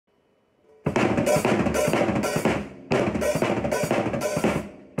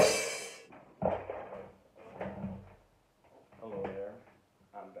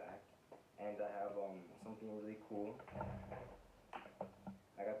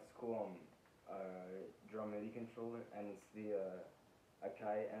cool drum Midi controller, and it's the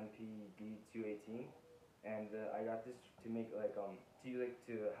Akai MPD218. And I got this to make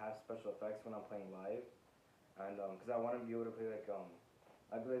to have special effects when I'm playing live, and because I want to be able to play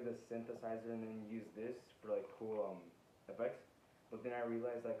I play the synthesizer and then use this for like cool effects. But then I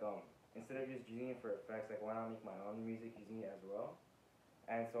realized instead of just using it for effects, why not make my own music using it as well?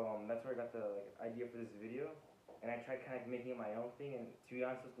 And so that's where I got the idea for this video. And I tried kind of making it my own thing, and to be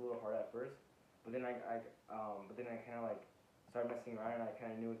honest, it was a little hard at first. But then I kind of started messing around, and I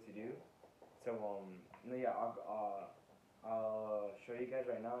kind of knew what to do. So no, yeah, I'll show you guys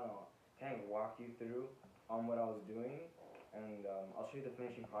right now, and I'll kind of walk you through what I was doing, and I'll show you the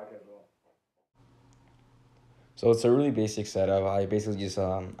finishing product as well. So it's a really basic setup. I basically just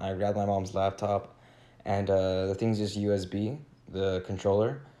I grabbed my mom's laptop, and the thing's just USB, the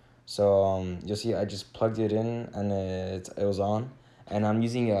controller. So you'll see I just plugged it in, and it was on. And I'm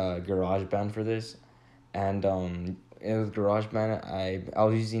using GarageBand for this, and with GarageBand I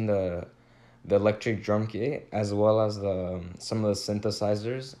was using the electric drum kit as well as the some of the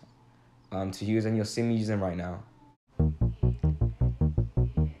synthesizers to use, and you'll see me use them right now.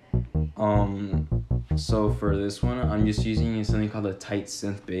 So for this one, I'm just using something called a tight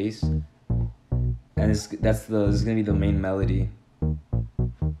synth bass, and this is gonna be the main melody.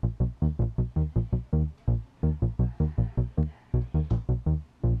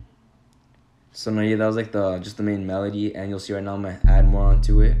 So no, yeah, that was just the main melody, and you'll see right now I'm gonna add more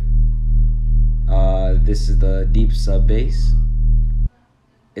onto it. This is the deep sub bass.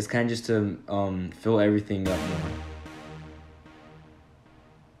 It's kind of just to fill everything up more.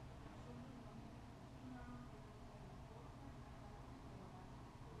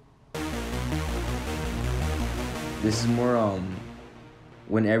 This is more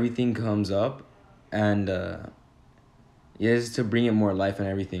when everything comes up, and yeah, it's to bring it more life and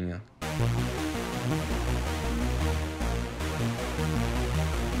everything.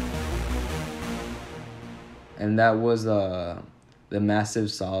 And that was the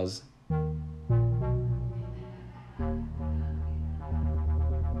massive saws.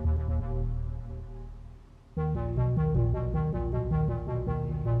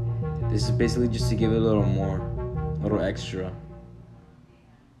 This is basically just to give it a little more, a little extra.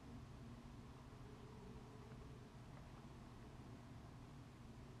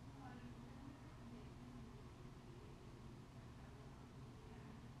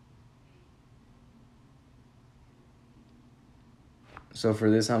 So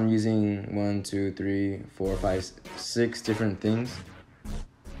for this, I'm using 1, 2, 3, 4, 5, 6 different things.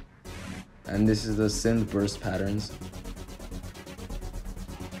 And this is the synth burst patterns.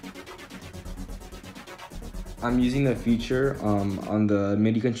 I'm using the feature on the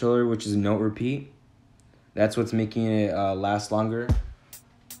MIDI controller, which is note repeat. That's what's making it last longer.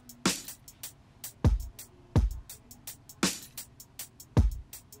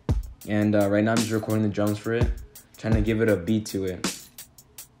 And right now I'm just recording the drums for it, trying to give it a beat to it.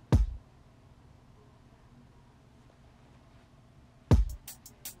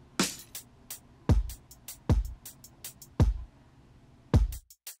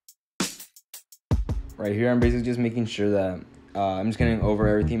 Right here, I'm basically just making sure that I'm just getting over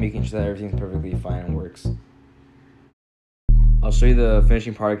everything, making sure that everything's perfectly fine and works. I'll show you the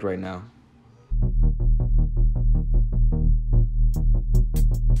finishing product right now.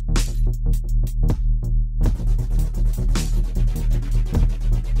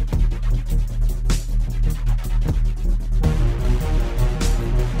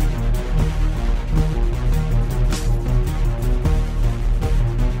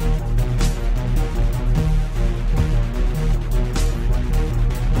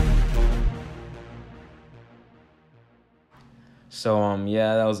 So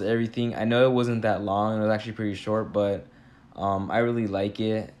yeah, that was everything. I know it wasn't that long, it was actually pretty short, but I really like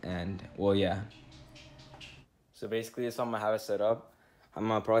it, and well, yeah. So basically this is how I'm gonna have it set up. I'm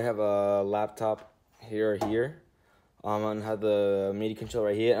gonna probably have a laptop here or here. I'm gonna have the MIDI controller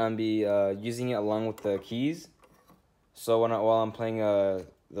right here, and I'm gonna be using it along with the keys. So while I'm playing the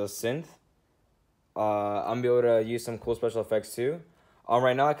synth, I'm gonna be able to use some cool special effects too.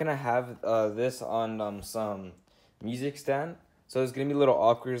 Right now I kind of have this on some music stand. So it's gonna be a little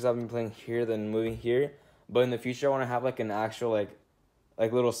awkward because I've been playing here, then moving here. But in the future, I want to have an actual like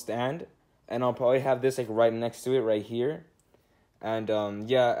little stand, and I'll probably have this right next to it, right here. And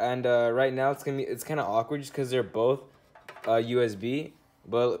yeah, and right now it's kind of awkward just because they're both USB.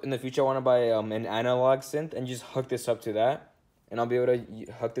 But in the future, I want to buy an analog synth and just hook this up to that, and I'll be able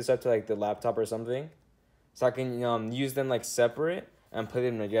to hook this up to the laptop or something, so I can use them separate and put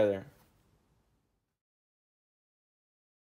them together.